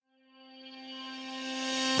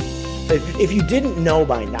If you didn't know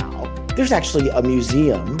by now, there's actually a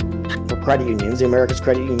museum for credit unions, the America's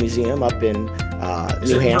Credit Union Museum up in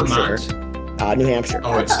New Hampshire. New Hampshire.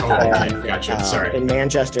 Okay. Gotcha. Sorry. In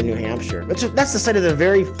Manchester, New Hampshire. That's the site of the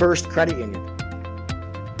very first credit union.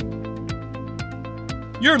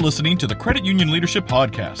 You're listening to the Credit Union Leadership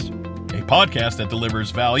Podcast, a podcast that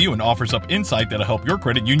delivers value and offers up insight that'll help your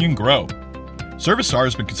credit union grow. ServiceStar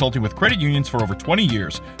has been consulting with credit unions for over 20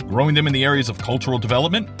 years, growing them in the areas of cultural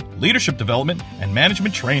development, leadership development, and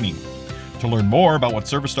management training. To learn more about what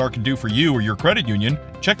ServiceStar can do for you or your credit union,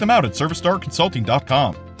 check them out at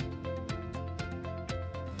servicestarconsulting.com.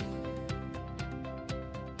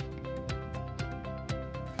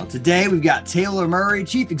 Today, we've got Taylor Murray,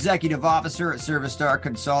 Chief Executive Officer at ServiceStar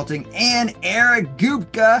Consulting, and Eric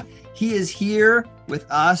Gubka. He is here with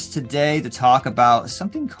us today to talk about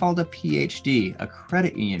something called a PhD, a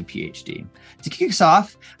credit union PhD. To kick us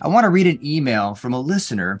off, I want to read an email from a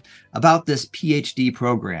listener about this PhD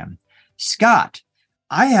program. Scott,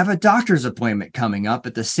 I have a doctor's appointment coming up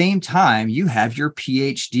at the same time you have your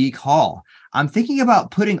PhD call. I'm thinking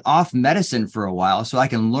about putting off medicine for a while so I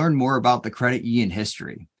can learn more about the credit union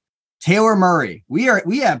history. Taylor Murray, we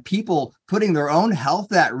have people putting their own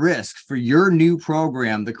health at risk for your new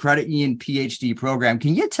program, the Credit Union PhD program.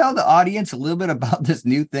 Can you tell the audience a little bit about this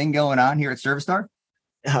new thing going on here at ServiceStar?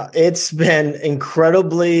 It's been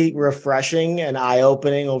incredibly refreshing and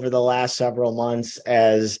eye-opening over the last several months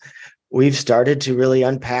as we've started to really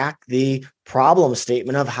unpack the problem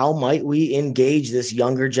statement of how might we engage this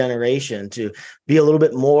younger generation to be a little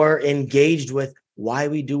bit more engaged with why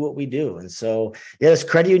we do what we do. And so, yes,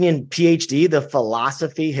 Credit Union PhD, the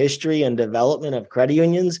philosophy, history, and development of credit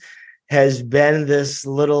unions has been this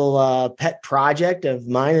little pet project of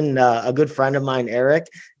mine and a good friend of mine, Eric,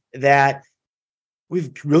 that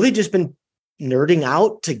we've really just been nerding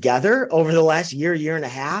out together over the last year and a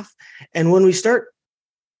half. And when we start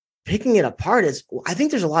picking it apart, I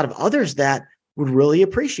think there's a lot of others that would really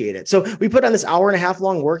appreciate it. So we put on this 1.5 hour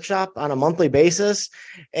long workshop on a monthly basis,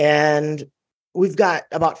 and we've got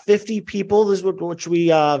about 50 people, which we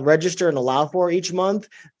register and allow for each month.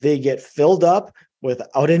 They get filled up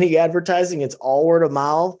without any advertising. It's all word of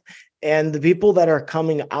mouth. And the people that are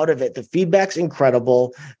coming out of it, the feedback's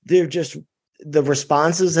incredible. The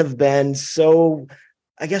responses have been so,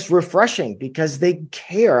 I guess, refreshing because they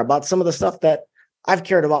care about some of the stuff that I've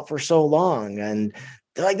cared about for so long. And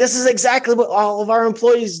they're like, this is exactly what all of our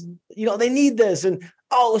employees, they need this. And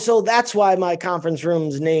oh, so that's why my conference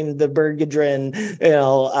room's named the Bergedrin,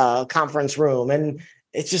 conference room. And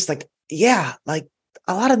it's just like, yeah, like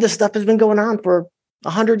a lot of this stuff has been going on for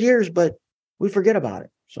 100 years, but we forget about it.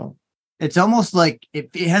 So it's almost like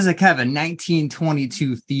it has a kind of a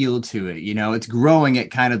 1922 feel to it. It's growing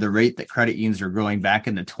at kind of the rate that credit unions are growing back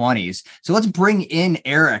in the 20s. So let's bring in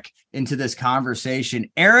Eric into this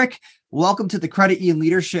conversation. Eric, welcome to the Credit Union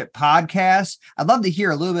Leadership Podcast. I'd love to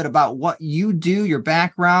hear a little bit about what you do, your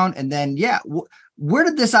background, and then, where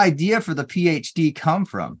did this idea for the PhD come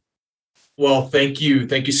from? Well, thank you,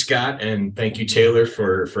 Scott, and thank you, Taylor,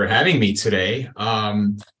 for having me today.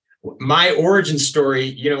 My origin story,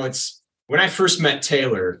 it's when I first met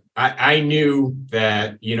Taylor, I knew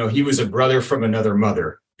that he was a brother from another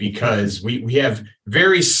mother because we have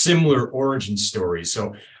very similar origin stories.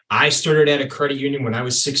 So I started at a credit union when I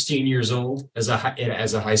was 16 years old as a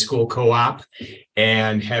high school co-op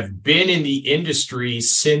and have been in the industry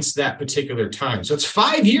since that particular time. So it's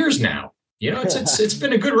 5 years now. It's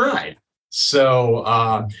been a good ride.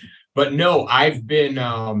 So, but no, I've been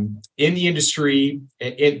in the industry,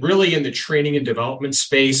 really in the training and development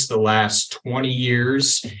space the last 20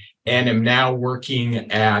 years, and am now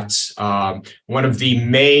working at one of the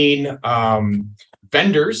main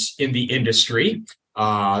vendors in the industry.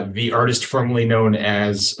 The artist formerly known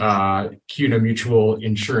as CUNA Mutual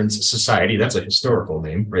Insurance Society. That's a historical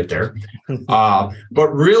name right there. But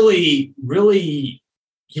really,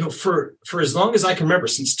 for as long as I can remember,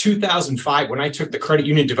 since 2005, when I took the Credit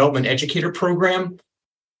Union Development Educator Program,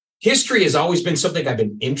 history has always been something I've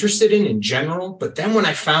been interested in general. But then when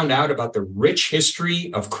I found out about the rich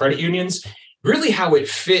history of credit unions, really how it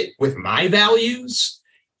fit with my values,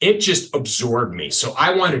 it just absorbed me. So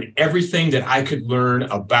I wanted everything that I could learn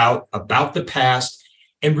about the past.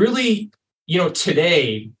 And really,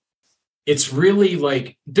 today, it's really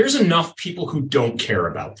like there's enough people who don't care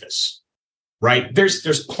about this, right?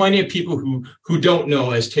 There's plenty of people who don't know,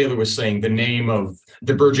 as Taylor was saying, the name of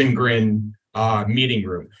the Bergedrin meeting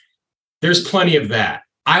room. There's plenty of that.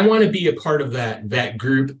 I want to be a part of that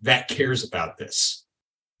group that cares about this.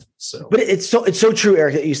 So, but it's so true,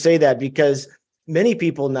 Eric, that you say that, because many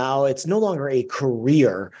people now, it's no longer a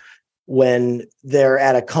career when they're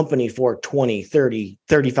at a company for 20, 30,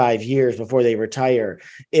 35 years before they retire.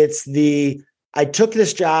 It's I took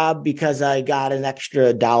this job because I got an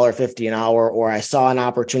extra $1.50 an hour, or I saw an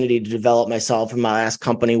opportunity to develop myself and my last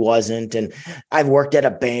company wasn't. And I've worked at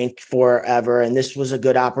a bank forever and this was a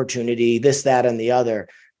good opportunity, this, that, and the other.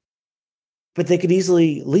 But they could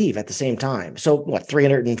easily leave at the same time. So what,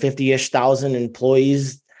 350-ish thousand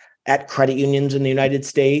employees at credit unions in the United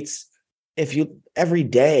States? Every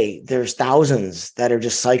day there's thousands that are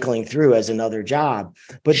just cycling through as another job,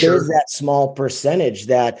 but Sure. There's that small percentage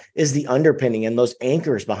that is the underpinning and those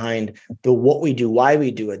anchors behind what we do, why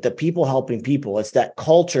we do it, the people helping people. It's that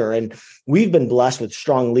culture. And we've been blessed with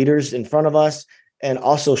strong leaders in front of us and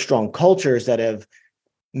also strong cultures that have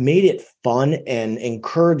made it fun and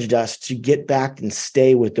encouraged us to get back and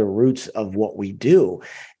stay with the roots of what we do.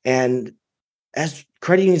 And as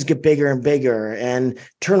credit unions get bigger and bigger and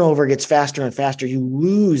turnover gets faster and faster, you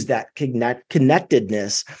lose that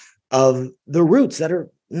connectedness of the roots that are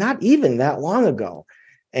not even that long ago.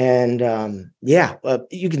 And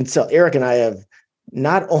you can tell Eric and I have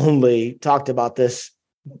not only talked about this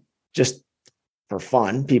just for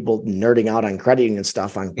fun, people nerding out on credit union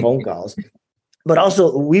stuff on phone calls, but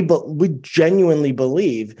also we genuinely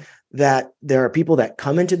believe that there are people that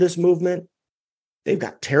come into this movement, they've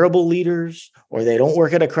got terrible leaders, or they don't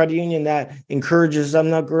work at a credit union that encourages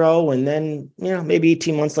them to grow. And then, maybe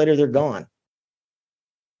 18 months later, they're gone.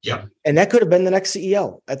 Yeah. And that could have been the next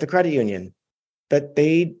CEO at the credit union, but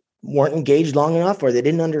they weren't engaged long enough, or they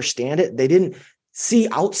didn't understand it. They didn't see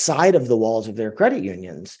outside of the walls of their credit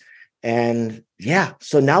unions. And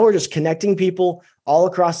so now we're just connecting people all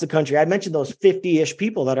across the country. I mentioned those 50-ish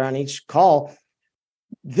people that are on each call.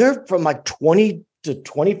 They're from like 20 to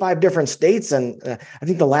 25 different states. And I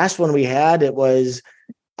think the last one we had, it was,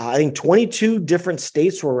 22 different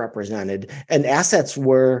states were represented, and assets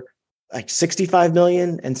were like 65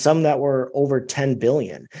 million and some that were over 10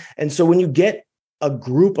 billion. And so when you get a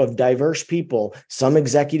group of diverse people, some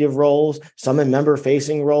executive roles, some in member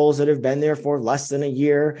facing roles that have been there for less than a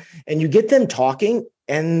year, and you get them talking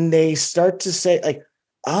and they start to say like,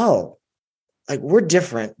 oh, like we're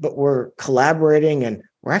different, but we're collaborating and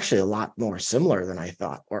we're actually a lot more similar than I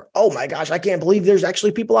thought. Or, oh my gosh, I can't believe there's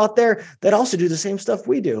actually people out there that also do the same stuff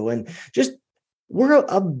we do. And just, we're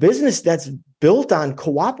a business that's built on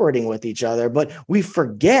cooperating with each other, but we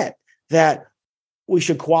forget that we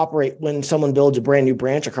should cooperate when someone builds a brand new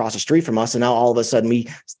branch across the street from us. And now all of a sudden we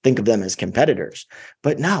think of them as competitors,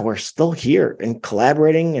 but now we're still here and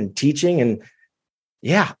collaborating and teaching. And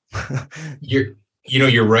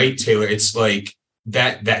you're right, Taylor. It's like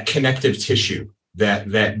that connective tissue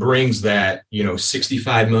that brings that,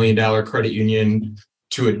 $65 million credit union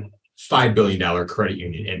to a $5 billion credit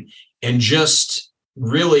union. And just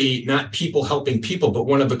really not people helping people, but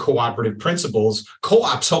one of the cooperative principles,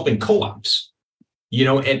 co-ops helping co-ops,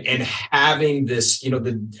 and having this,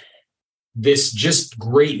 this just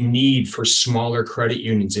great need for smaller credit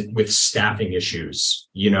unions with staffing issues,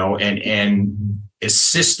 and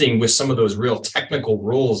assisting with some of those real technical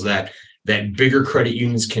roles that bigger credit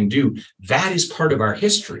unions can do. That is part of our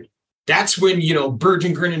history. That's when,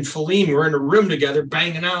 Virgin Grin and Feline were in a room together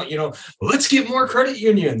banging out, let's get more credit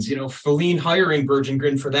unions, Feline hiring Virgin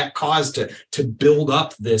Grin for that cause to build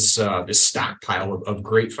up this stockpile of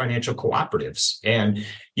great financial cooperatives. And,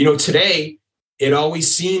 today it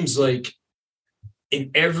always seems like in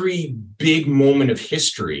every big moment of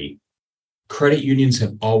history, credit unions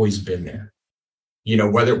have always been there.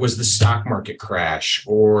 Whether it was the stock market crash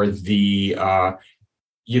or the,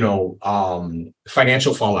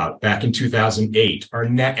 financial fallout back in 2008,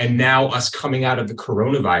 and now us coming out of the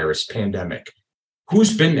coronavirus pandemic,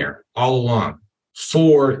 who's been there all along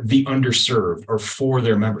for the underserved or for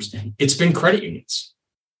their members? It's been credit unions.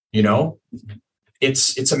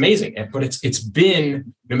 It's amazing, but it's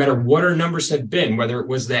been, no matter what our numbers have been, whether it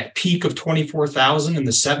was that peak of 24,000 in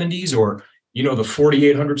the 70s or, the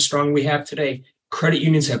 4,800 strong we have today, credit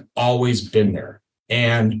unions have always been there.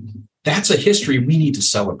 And that's a history we need to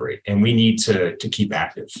celebrate and we need to keep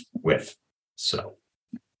active with. So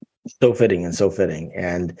fitting.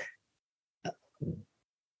 And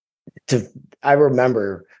I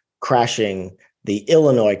remember crashing the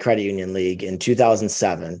Illinois Credit Union League in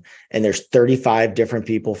 2007, and there's 35 different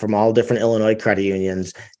people from all different Illinois credit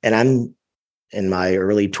unions. And I'm in my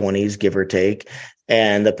early 20s, give or take.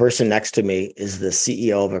 And the person next to me is the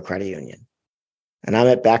CEO of a credit union. And I'm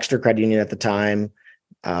at Baxter Credit Union at the time,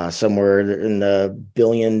 somewhere in the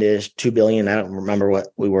billion-ish, 2 billion. I don't remember what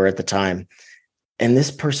we were at the time. And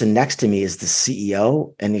this person next to me is the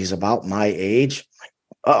CEO, and he's about my age.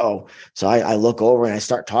 Uh-oh. So I look over and I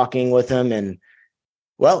start talking with him, and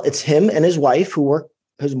Well, it's him and his wife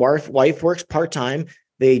his wife works part-time.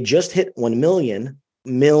 They just hit $1 million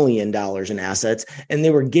in assets, and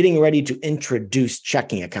they were getting ready to introduce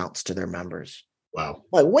checking accounts to their members. Wow.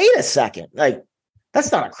 Like, wait a second. Like,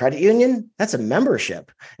 that's not a credit union. That's a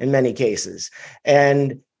membership in many cases.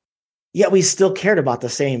 And yet we still cared about the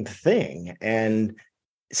same thing, and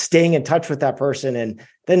staying in touch with that person and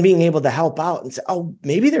then being able to help out and say, oh,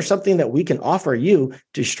 maybe there's something that we can offer you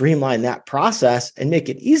to streamline that process and make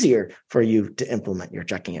it easier for you to implement your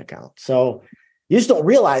checking account. So you just don't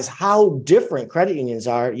realize how different credit unions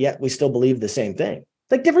are, yet we still believe the same thing,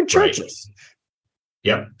 like different churches.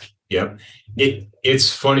 Right. Yep.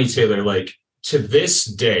 It's funny, Taylor, like to this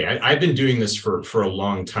day, I've been doing this for a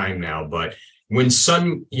long time now, but when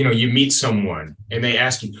you meet someone and they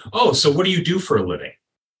ask you, oh, so what do you do for a living?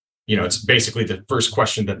 It's basically the first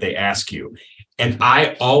question that they ask you. And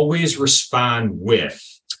I always respond with,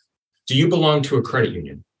 do you belong to a credit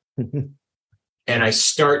union? And I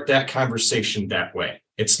start that conversation that way.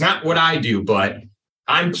 It's not what I do, but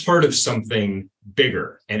I'm part of something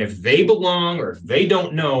bigger. And if they belong or if they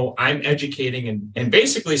don't know, I'm educating and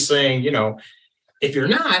basically saying, if you're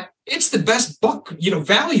not, it's the best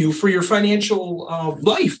value for your financial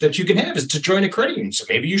life that you can have is to join a credit union. So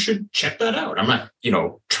maybe you should check that out. I'm not,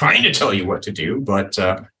 trying to tell you what to do, but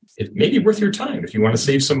it may be worth your time if you want to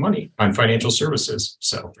save some money on financial services.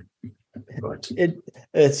 So,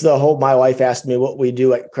 it's the whole. My wife asked me what we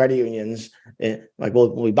do at credit unions. Like,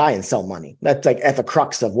 well, we buy and sell money. That's like at the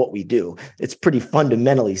crux of what we do. It's pretty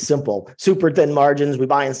fundamentally simple. Super thin margins. We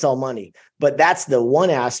buy and sell money. But that's the one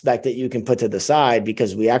aspect that you can put to the side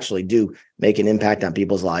because we actually do make an impact on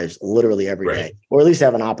people's lives literally every day, or at least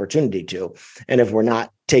have an opportunity to. And if we're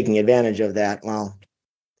not taking advantage of that, well,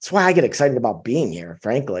 that's why I get excited about being here,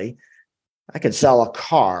 frankly. I could sell a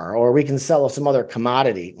car or we can sell some other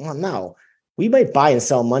commodity. Well, no, we might buy and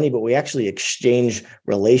sell money, but we actually exchange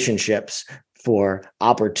relationships for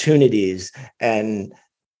opportunities. And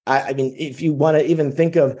I mean, if you want to even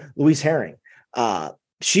think of Louise Herring,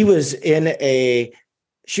 she was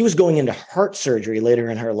going into heart surgery later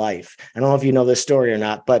in her life. I don't know if you know this story or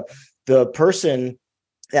not, but the person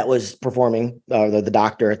that was performing, the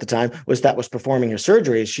doctor at the time was performing her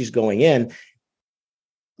surgery as she's going in,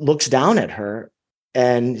 looks down at her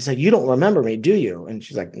and he's like, you don't remember me, do you? And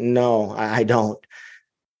she's like, no, I don't.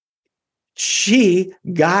 She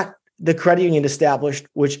got the credit union established,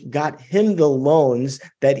 which got him the loans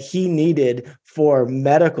that he needed for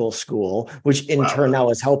medical school, which in turn now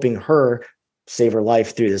is helping her save her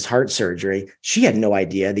life through this heart surgery. She had no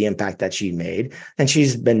idea the impact that she made. And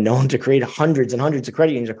she's been known to create hundreds and hundreds of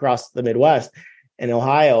credit unions across the Midwest and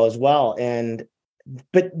Ohio as well.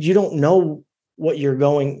 But you don't know what you're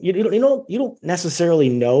going, you don't necessarily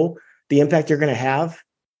know the impact you're going to have,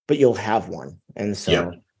 but you'll have one. And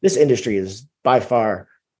so This industry is by far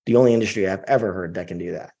the only industry I've ever heard that can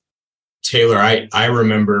do that. Taylor, I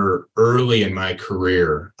remember early in my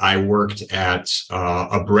career, I worked at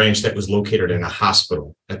a branch that was located in a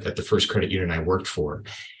hospital at the first credit union I worked for.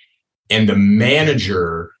 And the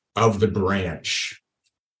manager of the branch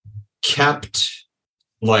kept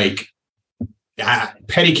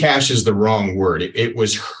petty cash is the wrong word. It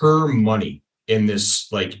was her money in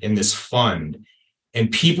this fund.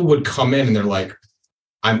 And people would come in and they're like,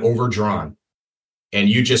 I'm overdrawn. And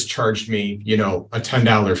you just charged me, a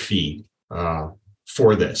 $10 fee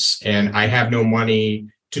for this. And I have no money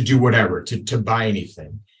to do whatever, to buy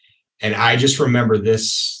anything. And I just remember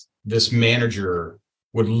this manager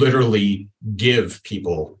would literally give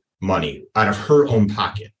people money out of her own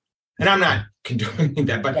pocket. And I'm not condoning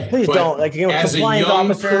that, but please don't. As compliance a young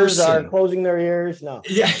officers person, are closing their ears. No.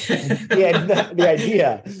 Yeah. The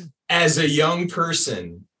idea. As a young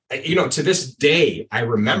person, to this day, I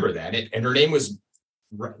remember that. And her name was.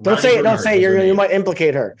 Don't say it. You might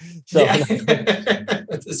implicate her. So. Yeah.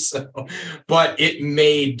 But it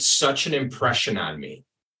made such an impression on me.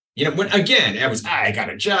 When again, I got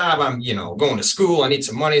a job. I'm, going to school. I need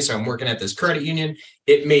some money, so I'm working at this credit union.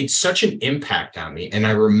 It made such an impact on me, and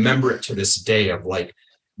I remember it to this day. Of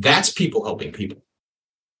that's people helping people.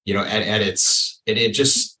 And it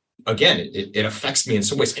just again, it affects me in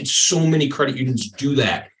some ways, and so many credit unions do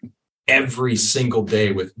that every single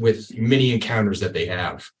day with many encounters that they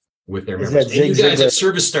have with their members. And you guys at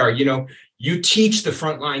Service Star, you teach the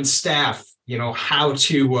frontline staff, how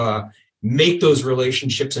to make those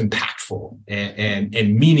relationships impactful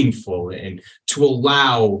and meaningful, and to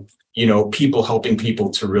allow, people helping people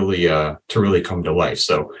to really come to life.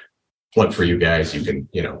 So plug for you guys. You can,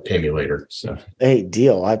 pay me later. So, hey,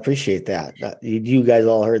 deal. I appreciate that. You guys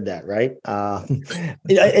all heard that, right?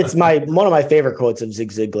 It's one of my favorite quotes of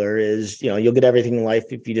Zig Ziglar is, you'll get everything in life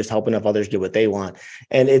if you just help enough others get what they want.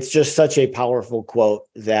 And it's just such a powerful quote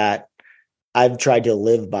that I've tried to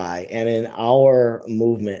live by. And in our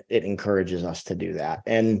movement, it encourages us to do that.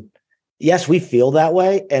 And yes, we feel that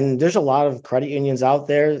way. And there's a lot of credit unions out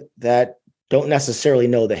there that don't necessarily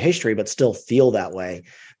know the history, but still feel that way.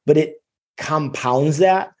 But it compounds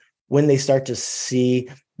that when they start to see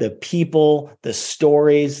the people, the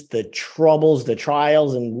stories, the troubles, the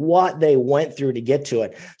trials, and what they went through to get to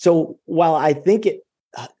it. So while I think it,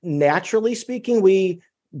 naturally speaking, we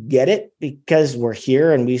get it because we're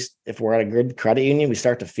here, and if we're at a good credit union, we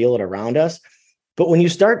start to feel it around us. But when you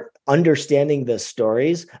start understanding the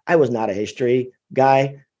stories, I was not a history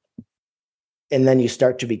guy. And then you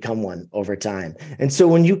start to become one over time. And so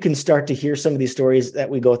when you can start to hear some of these stories that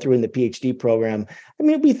we go through in the PhD program, I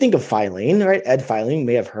mean, we think of Filene, right? Ed Filene, you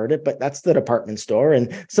may have heard it, but that's the department store.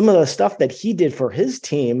 And some of the stuff that he did for his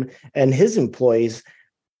team and his employees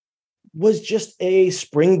was just a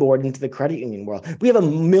springboard into the credit union world. We have a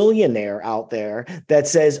millionaire out there that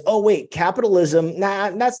says, oh, wait, capitalism,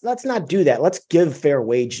 let's not do that. Let's give fair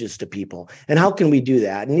wages to people. And how can we do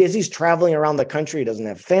that? And as he's traveling around the country, he doesn't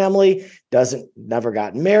have family, never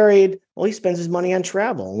got married. Well, he spends his money on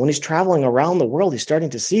travel. And when he's traveling around the world, he's starting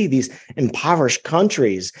to see these impoverished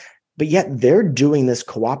countries, but yet they're doing this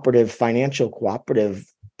financial cooperative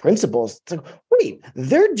principles. It's like, wait,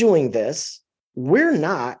 they're doing this. We're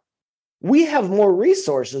not. We have more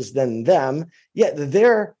resources than them, yet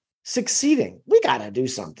they're succeeding. We got to do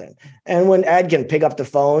something. And when Ed can pick up the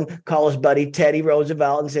phone, call his buddy Teddy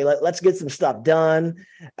Roosevelt and say, let's get some stuff done.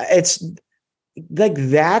 It's like,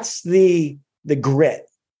 that's the grit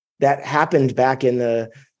that happened back in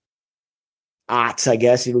the aughts, I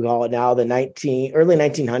guess you would call it now, the early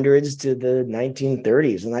 1900s to the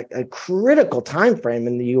 1930s, and like a critical time frame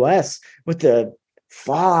in the US with the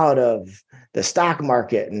fallout of the stock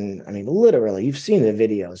market. And I mean, literally, you've seen the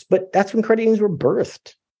videos, but that's when credit unions were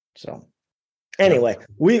birthed. So anyway,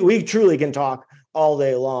 we truly can talk all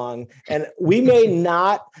day long, and we may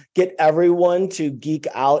not get everyone to geek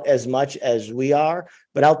out as much as we are,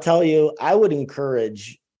 but I'll tell you, I would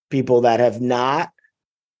encourage people that have not,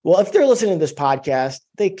 well, if they're listening to this podcast,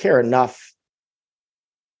 they care enough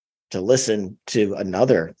to listen to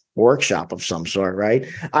another workshop of some sort, right?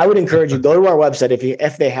 I would encourage you, go to our website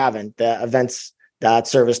if they haven't, the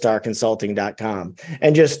events.servicestarconsulting.com,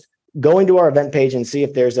 and just go into our event page and see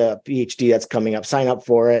if there's a PhD that's coming up. Sign up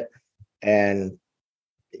for it. And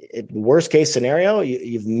worst case scenario,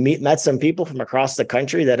 you've met some people from across the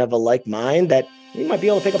country that have a like mind that you might be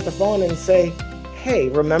able to pick up the phone and say, hey,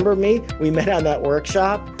 remember me? We met on that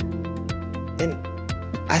workshop. And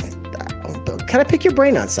can I pick your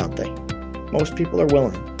brain on something? Most people are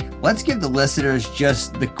willing. Let's give the listeners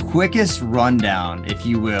just the quickest rundown, if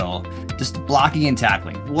you will, just blocking and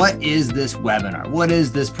tackling. What is this webinar? What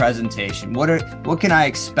is this presentation? What can I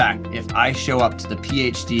expect if I show up to the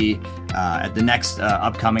PhD at the next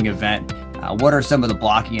upcoming event? What are some of the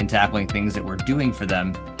blocking and tackling things that we're doing for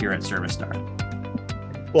them here at ServiceStar?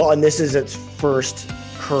 Well, and this is its first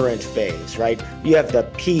current phase, right? You have the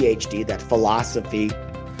PhD, that philosophy,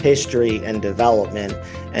 history, and development.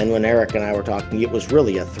 And when Eric and I were talking, it was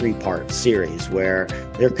really a 3-part series where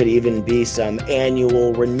there could even be some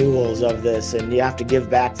annual renewals of this, and you have to give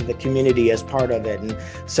back to the community as part of it. And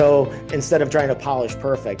so instead of trying to polish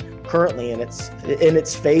perfect, currently in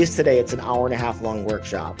its phase today, it's an 1.5-hour long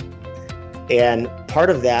workshop. And part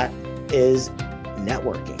of that is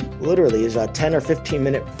networking. Literally is a 10 or 15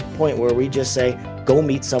 minute point where we just say, go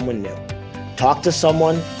meet someone new, talk to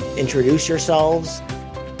someone, introduce yourselves.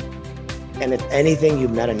 And if anything,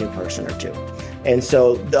 you've met a new person or two. And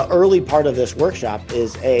so the early part of this workshop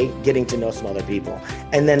is getting to know some other people.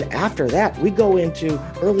 And then after that, we go into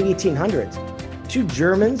early 1800s. 2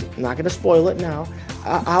 Germans, I'm not going to spoil it now,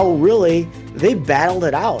 how really they battled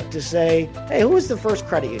it out to say, hey, who was the first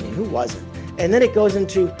credit union? Who wasn't? And then it goes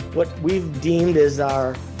into what we've deemed as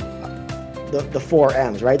the 4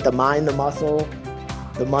 M's, right? The mind, the muscle,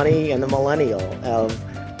 the money, and the millennial of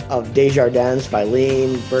Desjardins,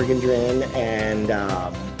 Filene, Bergendrin, and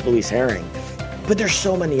Louise Herring. But there's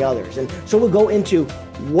so many others. And so we'll go into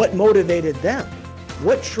what motivated them,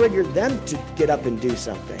 what triggered them to get up and do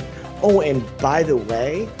something. Oh, and by the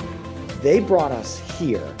way, they brought us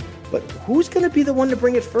here, but who's going to be the one to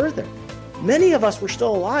bring it further? Many of us were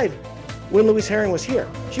still alive when Louise Herring was here.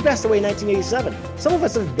 She passed away in 1987. Some of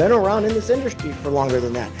us have been around in this industry for longer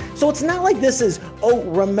than that. So it's not like this is,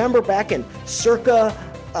 remember back in circa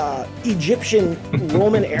Egyptian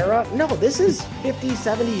Roman era. No, this is 50,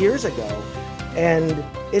 70 years ago. And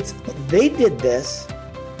they did this.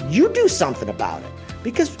 You do something about it,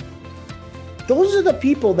 because those are the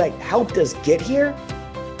people that helped us get here.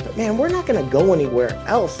 But man, we're not going to go anywhere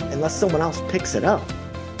else unless someone else picks it up.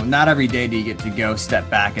 Well, not every day do you get to go step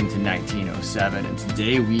back into 1907, and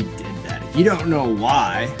today we did that. If you don't know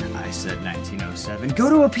why I said 1907, go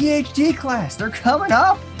to a PhD class. They're coming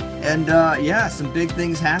up. And some big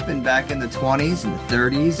things happened back in the 20s and the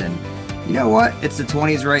 30s. And you know what? It's the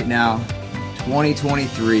 20s right now,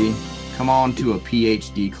 2023. Come on to a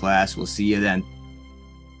PhD class. We'll see you then.